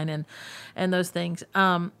of mine and those things.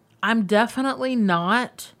 I'm definitely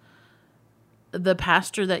not the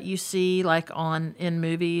pastor that you see like in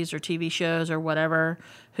movies or TV shows or whatever,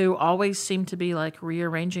 who always seem to be like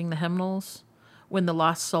rearranging the hymnals when the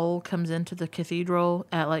lost soul comes into the cathedral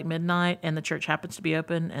at like midnight and the church happens to be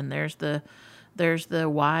open and there's the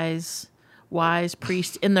wise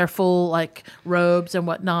priest in their full like robes and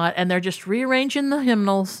whatnot, and they're just rearranging the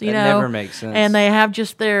hymnals, you know. That never makes sense. And they have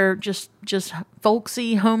just their just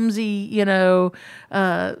folksy, homesy,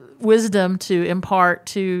 wisdom to impart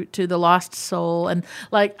to the lost soul. And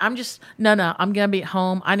like, I'm gonna be at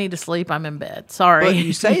home. I need to sleep. I'm in bed. Sorry. But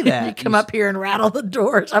you say that. You come up here and rattle the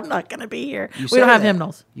doors. I'm not gonna be here. We don't have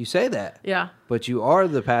hymnals. You say that. Yeah. But you are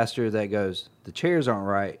the pastor that goes, the chairs aren't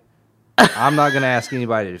right. I'm not gonna ask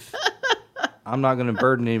anybody I'm not going to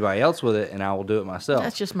burden anybody else with it, and I will do it myself.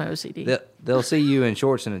 That's just my OCD. They'll see you in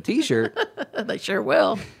shorts and a T-shirt. They sure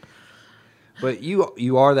will. But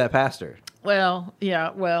you are that pastor. Well,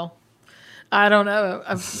 yeah. Well, I don't know.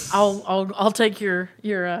 I'll take your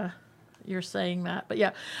saying that, but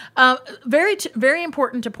yeah, very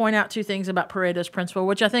important to point out two things about Pareto's principle,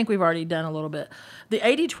 which I think we've already done a little bit. The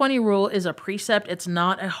 80-20 rule is a precept. It's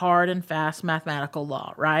not a hard and fast mathematical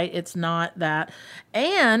law, right? It's not that.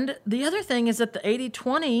 And the other thing is that the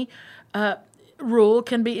 80-20 rule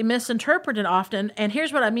can be misinterpreted often. And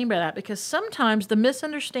here's what I mean by that, because sometimes the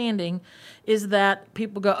misunderstanding is that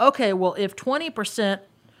people go, okay, well, if 20%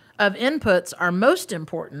 of inputs are most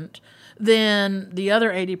important, then the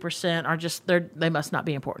other 80% are just, they must not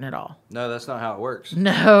be important at all. No, that's not how it works.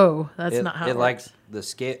 No, that's not how it works. Like the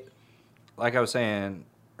scale, like I was saying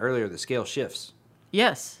earlier, the scale shifts.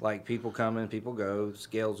 Yes. Like people come in, people go,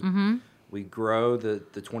 scales, we grow, the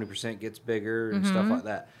 20% gets bigger and stuff like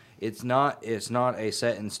that. It's not a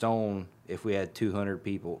set in stone if we had 200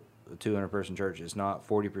 people, a 200 person church. It's not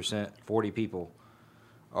 40%, 40 people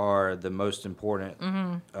are the most important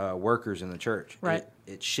workers in the church. Right.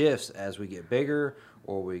 It shifts as we get bigger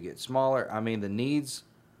or we get smaller. I mean, the needs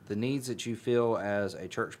that you feel as a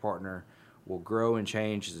church partner will grow and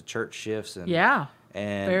change as the church shifts. And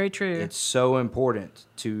very true. It's so important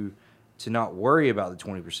to not worry about the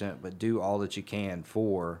 20%, but do all that you can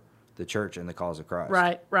for the church and the cause of Christ.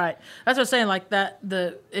 Right. That's what I'm saying. Like that,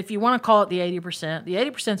 if you want to call it the 80%, the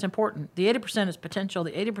 80% is important. The 80% is potential.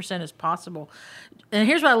 The 80% is possible. And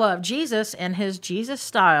here's what I love: Jesus and his Jesus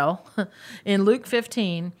style in Luke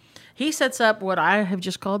 15. He sets up what I have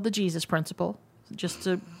just called the Jesus principle, just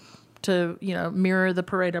to mirror the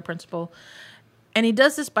Pareto principle. And he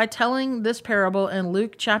does this by telling this parable in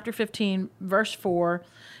Luke chapter 15, verse 4.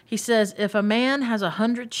 He says, if a man has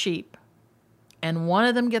 100 sheep and one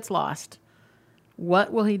of them gets lost,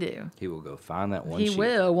 what will he do? He will go find that one sheep. He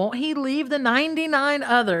will. Won't he leave the 99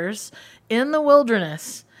 others in the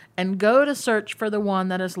wilderness and go to search for the one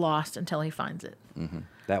that is lost until he finds it? Mm-hmm.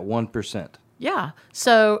 That 1%. Yeah.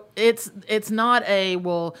 So it's not a,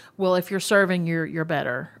 well, if you're serving, you're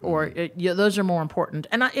better, or those are more important.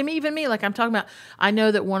 And even me, like I'm talking about, I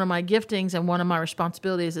know that one of my giftings and one of my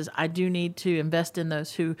responsibilities is I do need to invest in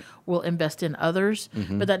those who will invest in others,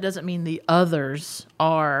 but that doesn't mean the others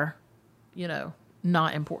are,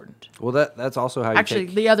 not important. Well, that's also how you actually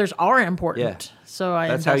the others are important. Yeah. So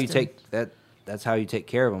that's how you take that. That's how you take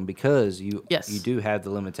care of them, because you do have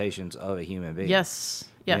the limitations of a human being. Yes.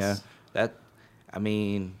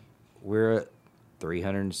 We're a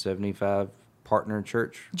 375 partner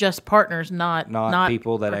church. Just partners, not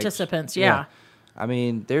people that participants. Yeah. I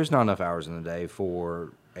mean, there's not enough hours in the day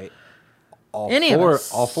for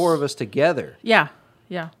all four of us together. Yeah.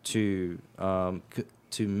 To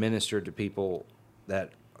minister to people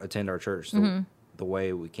that attend our church the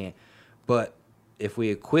way we can. But if we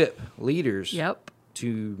equip leaders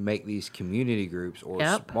to make these community groups or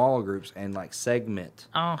small groups and like segment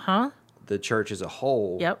the church as a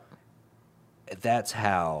whole, that is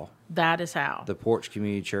how the Porch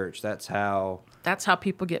Community Church, that's how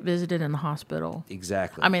people get visited in the hospital.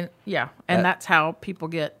 Exactly. I mean, and that's how people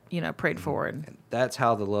get prayed for, and that's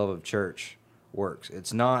how the love of church works.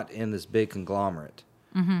 It's not in this big conglomerate.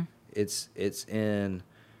 It's in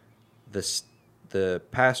the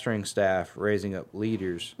pastoring staff raising up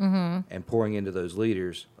leaders and pouring into those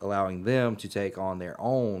leaders, allowing them to take on their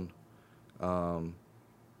own,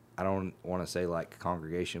 I don't want to say like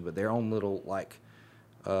congregation, but their own little like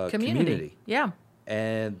community. Yeah.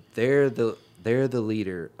 And they're the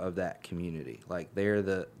leader of that community. Like they're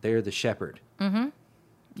the shepherd.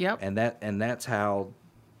 Yep. And that's how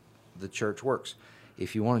the church works.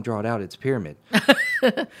 If you want to draw it out, it's a pyramid.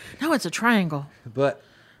 No, it's a triangle. But,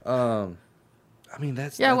 I mean,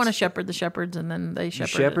 that's I want to shepherd the shepherds, and then they shepherd.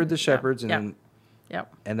 Shepherd the shepherds, and then,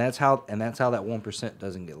 yep. And that's how that 1%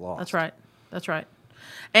 doesn't get lost. That's right.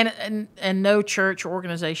 And no church or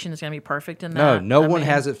organization is going to be perfect in that. No one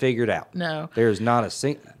has it figured out. No. There's not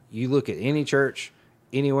a you look at any church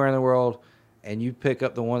anywhere in the world, and you pick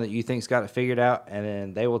up the one that you think's got it figured out, and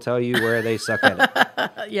then they will tell you where they suck at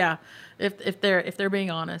it. Yeah, if they're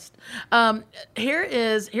being honest.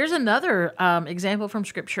 Here's another example from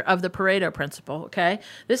Scripture of the Pareto principle. Okay,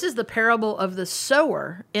 this is the parable of the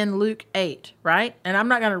sower in Luke 8, right? And I'm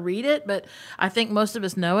not going to read it, but I think most of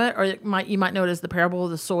us know it, or you might know it as the parable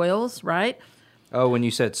of the soils, right? Oh, when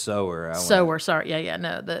you said sower. Sorry.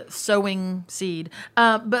 No, the sowing seed.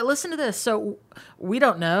 But listen to this. So we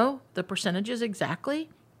don't know the percentages exactly,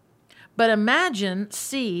 but imagine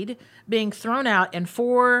seed being thrown out in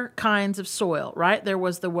 4 kinds of soil, right? There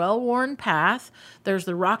was the well-worn path, there's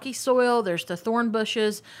the rocky soil, there's the thorn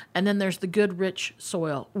bushes, and then there's the good, rich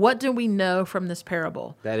soil. What do we know from this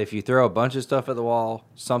parable? That if you throw a bunch of stuff at the wall,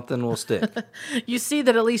 something will stick. You see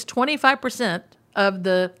that at least 25% of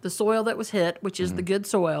the soil that was hit, which is the good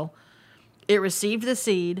soil, it received the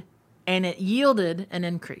seed and it yielded an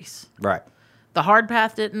increase. Right. The hard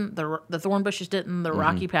path didn't, the thorn bushes didn't, the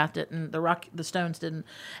rocky path didn't, the stones didn't.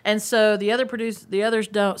 And so the others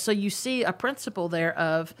don't. So you see a principle there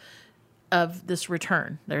of this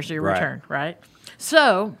return. There's your return, right?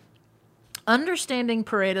 So understanding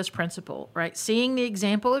Pareto's principle, right? Seeing the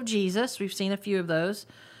example of Jesus, we've seen a few of those.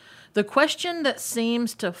 The question that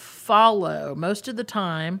seems to follow most of the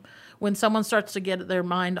time when someone starts to get their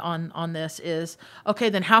mind on this is, okay,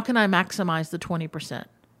 then how can I maximize the 20%?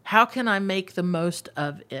 How can I make the most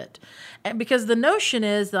of it? And because the notion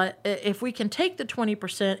is that if we can take the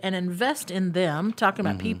 20% and invest in them, talking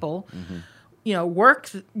about people, work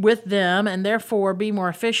with them and therefore be more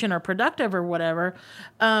efficient or productive or whatever.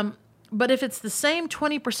 But if it's the same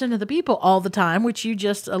 20% of the people all the time, which you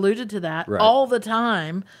just alluded to that, all the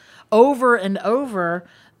time, over and over,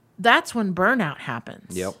 that's when burnout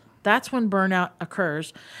happens. Yep. That's when burnout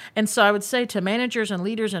occurs. And so I would say to managers and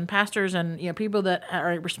leaders and pastors and people that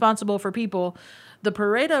are responsible for people, the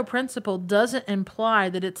Pareto principle doesn't imply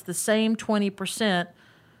that it's the same 20%,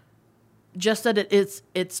 just that it's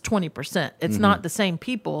 20%. It's not the same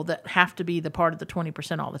people that have to be the part of the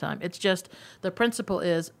 20% all the time. It's just the principle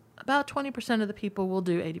is about 20% of the people will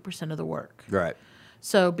do 80% of the work. Right.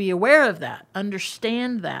 So be aware of that.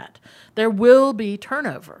 Understand that. There will be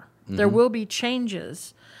turnover. There will be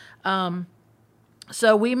changes.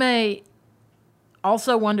 So we may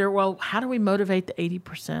also wonder, well, how do we motivate the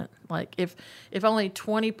 80%? Like if only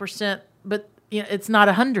 20%, but it's not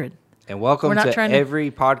 100. And welcome to every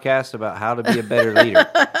podcast about how to be a better leader.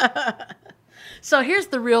 So here's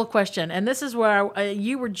the real question, and this is where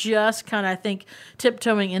you were just kind of, I think,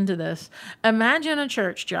 tiptoeing into this. Imagine a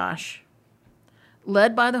church, Josh,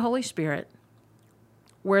 led by the Holy Spirit,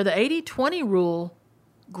 where the 80-20 rule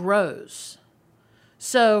grows.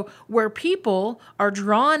 So where people are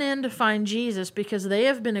drawn in to find Jesus because they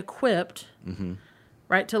have been equipped,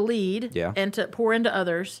 right, to lead and to pour into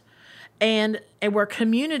others, and where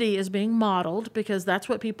community is being modeled because that's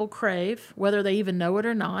what people crave, whether they even know it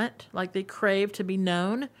or not, like they crave to be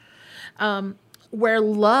known, where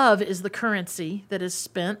love is the currency that is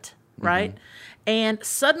spent, right? And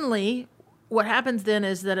suddenly what happens then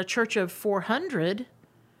is that a church of 400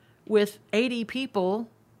 with 80 people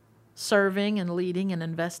serving and leading and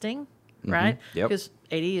investing, right? Because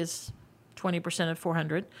 80 is 20% of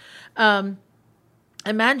 400.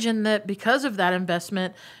 Imagine that because of that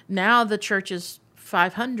investment, now the church is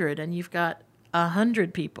 500 and you've got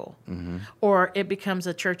 100 people. Or it becomes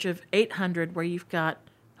a church of 800 where you've got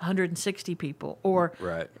 160 people. Or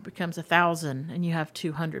it becomes 1,000 and you have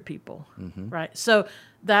 200 people, right? So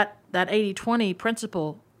that 80-20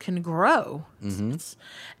 principle can grow.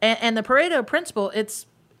 And the Pareto principle, it's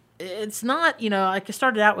not, like it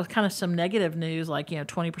started out with kind of some negative news, like,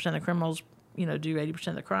 20% of criminals, do 80%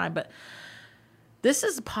 of the crime. But this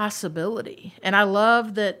is a possibility. And I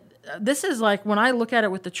love that this is like, when I look at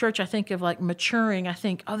it with the church, I think of like maturing. I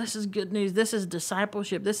think, oh, this is good news. This is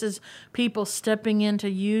discipleship. This is people stepping in to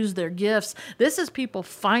use their gifts. This is people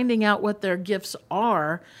finding out what their gifts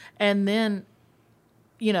are. And then,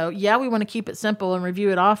 we want to keep it simple and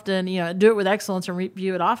review it often, do it with excellence and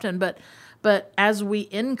review it often. But as we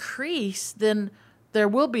increase, then there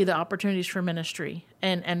will be the opportunities for ministry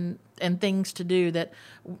and things to do that,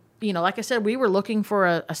 like I said, we were looking for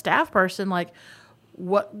a staff person, like,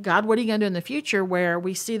 what are you going to do in the future where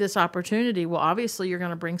we see this opportunity? Well, obviously you're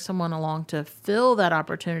going to bring someone along to fill that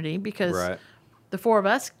opportunity because the 4 of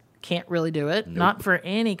us can't really do it, not for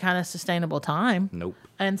any kind of sustainable time. Nope.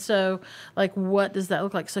 And so, like, what does that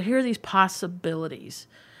look like? So here are these possibilities.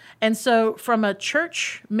 And so from a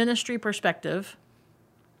church ministry perspective,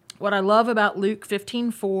 what I love about Luke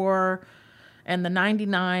 15:4 and the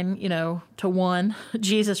 99, to 1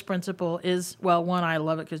 Jesus principle is, well, one, I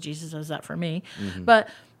love it because Jesus does that for me. Mm-hmm. But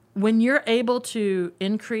when you're able to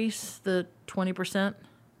increase the 20%,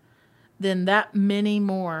 then that many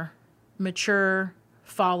more mature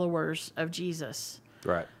followers of Jesus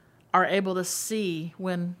are able to see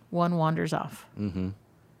when one wanders off and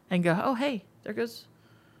go, oh, hey, there goes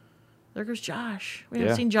Josh. We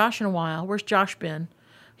haven't seen Josh in a while. Where's Josh been?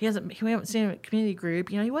 We haven't seen him at community group.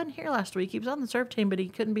 He wasn't here last week. He was on the serve team, but he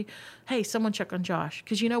couldn't be. Hey, someone check on Josh.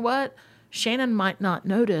 Because you know what? Shannon might not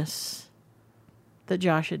notice that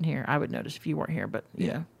Josh isn't here. I would notice if you weren't here, but you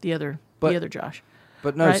know, the other Josh.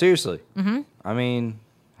 But no, seriously. Mm-hmm. I mean,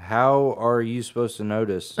 how are you supposed to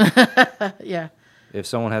notice if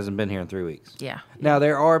someone hasn't been here in 3 weeks? Yeah. Now,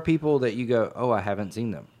 there are people that you go, oh, I haven't seen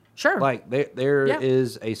them. Sure. Like, there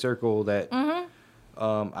is a circle that, I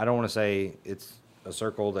don't want to say it's a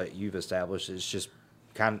circle that you've established. It's just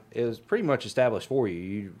it was pretty much established for you.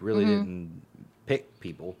 You really didn't pick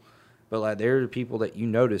people. But, like, there are people that you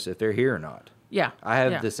notice if they're here or not. Yeah. I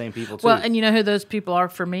have the same people, too. Well, and you know who those people are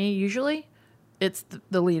for me, usually? It's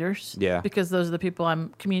the leaders. Yeah. Because those are the people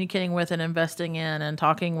I'm communicating with and investing in and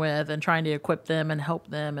talking with and trying to equip them and help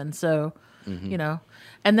them. And so,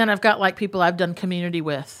 and then I've got like people I've done community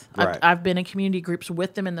with. Right. I've been in community groups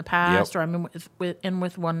with them in the past, or I'm in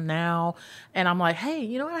with one now. And I'm like, hey,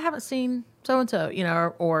 you know what? I haven't seen so-and-so,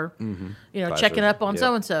 or checking up on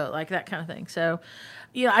so-and-so, like that kind of thing. So,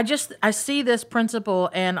 I see this principle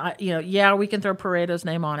and we can throw Pareto's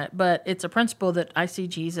name on it, but it's a principle that I see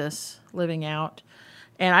Jesus living out.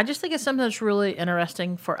 And I just think it's something that's really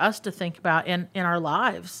interesting for us to think about in our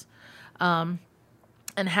lives.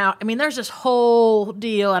 And how, there's this whole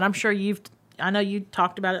deal, and I'm sure I know you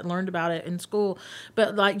talked about it and learned about it in school,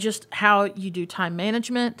 but like just how you do time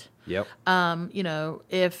management. Yep.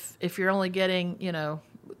 If you're only getting,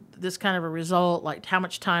 this kind of a result, like how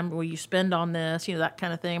much time will you spend on this, that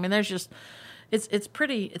kind of thing. There's just, it's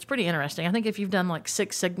pretty interesting. I think if you've done like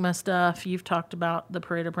Six Sigma stuff, you've talked about the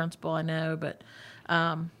Pareto principle, I know, but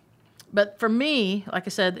for me, like I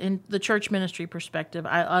said, in the church ministry perspective,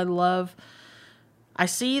 I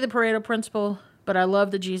see the Pareto principle, but I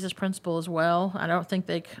love the Jesus principle as well. I don't think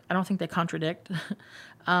they contradict.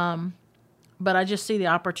 But I just see the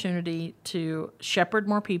opportunity to shepherd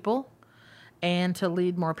more people and to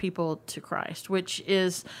lead more people to Christ, which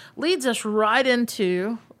leads us right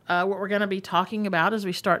into what we're going to be talking about as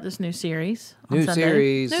we start this new series on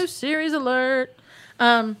Sunday. New series alert.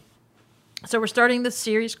 So we're starting this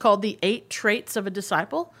series called The 8 Traits of a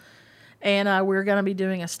Disciple. And we're going to be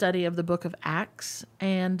doing a study of the book of Acts.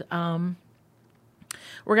 And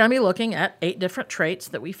we're going to be looking at 8 different traits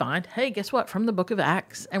that we find. Hey, guess what? From the book of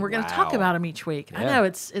Acts. And we're going to talk about them each week. Yeah. I know,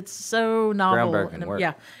 it's so novel. Groundbreaking work.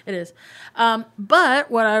 Yeah, it is.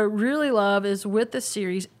 But what I really love is with this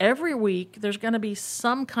series, every week there's going to be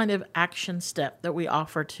some kind of action step that we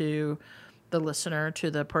offer to the listener,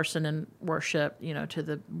 to the person in worship, to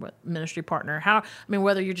the ministry partner.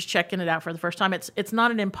 Whether you're just checking it out for the first time, it's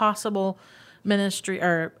not an impossible ministry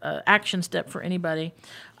or action step for anybody.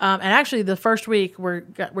 And actually, the first week we're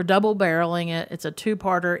double barreling it. It's a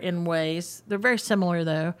 2-parter in ways they're very similar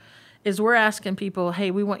though. Is we're asking people,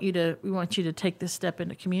 hey, we want you to take this step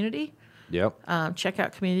into community. Yep. Check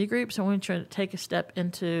out community groups, and we want you to take a step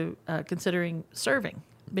into considering serving,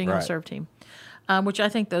 being on a serve team, which I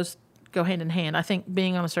think those go hand in hand. I think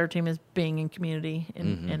being on a serve team is being in community.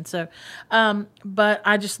 And so, but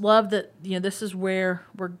I just love that, this is where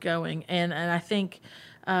we're going. And I think,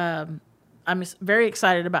 I'm very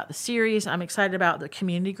excited about the series. I'm excited about the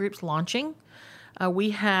community groups launching. We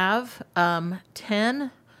have,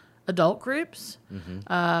 10 adult groups.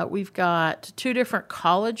 We've got 2 different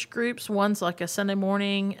college groups. One's like a Sunday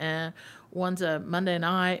morning and one's a Monday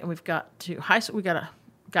night. And we've got 2 high school. We got a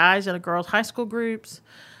guys and a girls high school groups.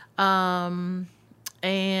 And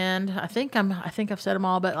I think I've said them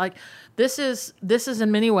all, but like this is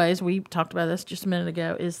in many ways, we talked about this just a minute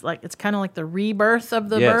ago, is like, it's kind of like the rebirth of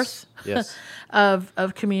the birth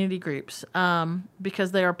of community groups,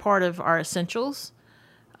 because they are part of our essentials.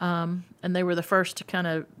 And they were the first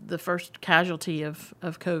casualty of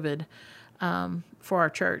COVID, for our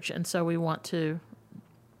church. And so we want to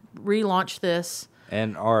relaunch this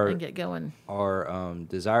and get going. Our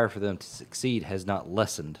desire for them to succeed has not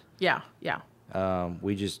lessened. Yeah.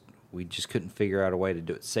 We just couldn't figure out a way to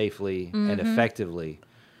do it safely and effectively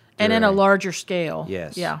And in a larger scale.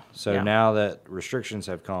 Yes. Yeah. So now that restrictions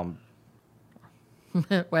have come,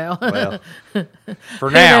 well,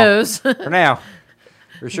 for now, who knows? for now,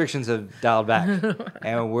 restrictions have dialed back,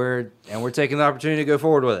 and we're taking the opportunity to go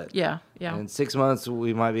forward with it. Yeah. Yeah. In 6 months,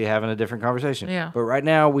 we might be having a different conversation. Yeah. But right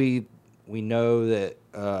now, we know that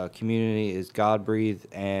community is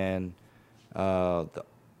God-breathed, and the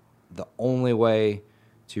only way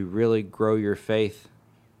to really grow your faith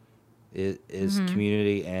is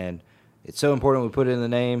community, and it's so important we put it in the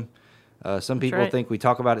name. Some people think we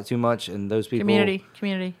talk about it too much, and those people...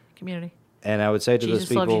 Community. And I would say to Jesus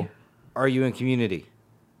those loves people, you. are you in community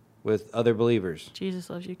with other believers? Jesus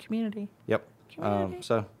loves you. Community. Yep. Community.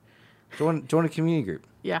 So join a community group.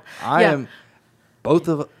 Yeah. I am... Both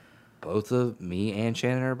of me and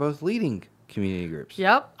Shannon are both leading community groups.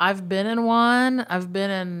 Yep. I've been in one. I've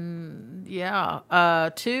been in,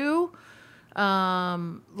 two.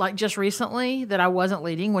 Like just recently that I wasn't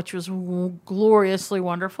leading, which was gloriously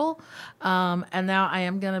wonderful. And now I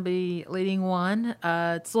am going to be leading one. It's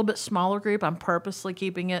a little bit smaller group. I'm purposely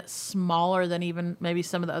keeping it smaller than even maybe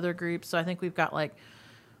some of the other groups. So I think we've got like,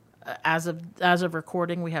 as of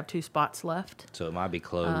recording, we have 2 spots left. So it might be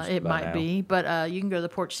closed. It might now. be, but you can go to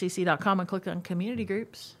theporchcc.com and click on community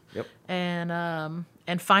groups. Yep.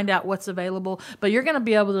 And find out what's available. But you're going to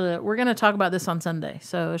be able to, we're going to talk about this on Sunday.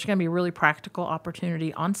 So it's going to be a really practical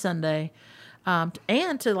opportunity on Sunday.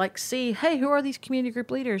 And to like see, hey, who are these community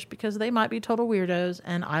group leaders? Because they might be total weirdos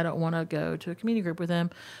and I don't want to go to a community group with them.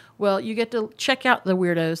 Well, you get to check out the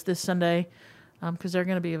weirdos this Sunday because they're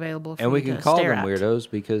going to be available for you to stare at. And we can call them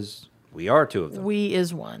weirdos because we are 2 of them. We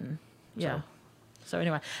is one. Yeah. So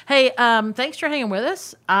anyway, hey, thanks for hanging with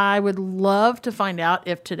us. I would love to find out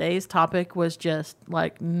if today's topic was just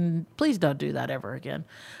like, please don't do that ever again.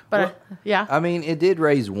 But yeah. I mean, it did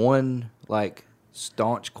raise one like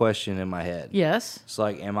staunch question in my head. Yes. It's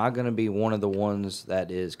like, am I going to be one of the ones that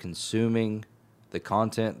is consuming the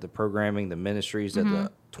content, the programming, the ministries that the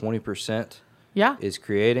 20% is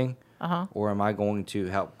creating? Or am I going to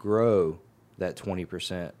help grow that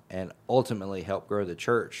 20% and ultimately help grow the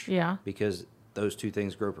church? Yeah. Because those 2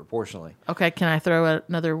 things grow proportionally. Okay, can I throw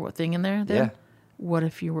another thing in there then? Yeah. What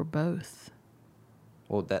if you were both?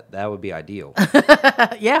 Well, that would be ideal.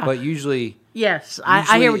 Yeah. But usually... Yes,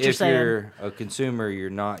 I hear what you're saying. If you're a consumer, you're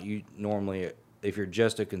not... You normally, if you're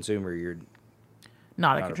just a consumer, you're...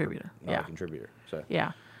 Not a contributor. Not a contributor. So,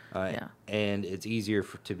 yeah. And it's easier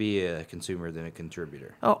to be a consumer than a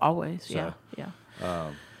contributor. Oh, always. So, yeah.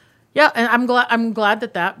 Yeah, and I'm glad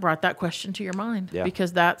that brought that question to your mind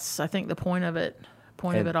because that's I think the point of it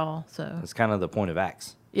all. So it's kind of the point of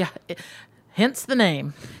Acts. Yeah, hence the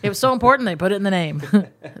name. It was so important they put it in the name.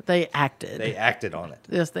 They acted. They acted on it.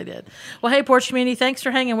 Yes, they did. Well, hey, Porch Community, thanks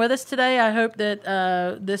for hanging with us today. I hope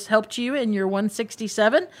that this helped you in your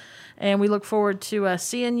 167. And we look forward to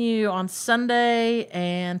seeing you on Sunday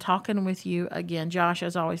and talking with you again. Josh,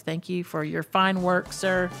 as always, thank you for your fine work,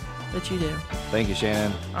 sir, that you do. Thank you,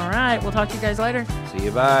 Shannon. All right. We'll talk to you guys later. See you.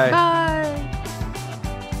 Bye. Bye.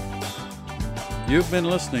 You've been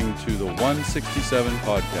listening to the 167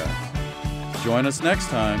 podcast. Join us next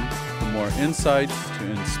time for more insights to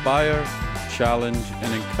inspire, challenge,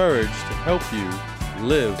 and encourage to help you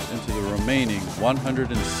live into the remaining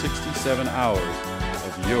 167 hours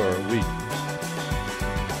of your week.